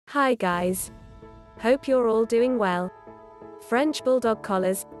Hi guys. Hope you're all doing well. French Bulldog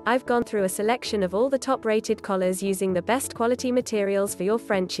collars. I've gone through a selection of all the top-rated collars using the best quality materials for your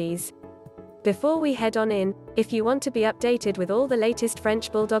Frenchies. Before we head on in, if you want to be updated with all the latest French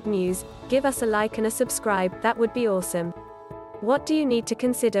Bulldog news, give us a like and a subscribe, that would be awesome. What do you need to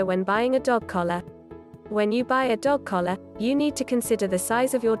consider when buying a dog collar? When you buy a dog collar, you need to consider the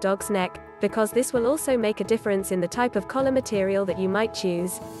size of your dog's neck, because this will also make a difference in the type of collar material that you might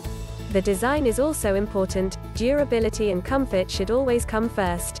choose. The design is also important. Durability and comfort should always come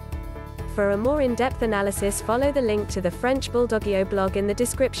first. For a more in-depth analysis, follow the link to the FrenchBulldogio blog in the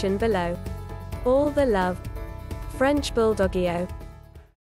description below. All the love. French Bulldogio.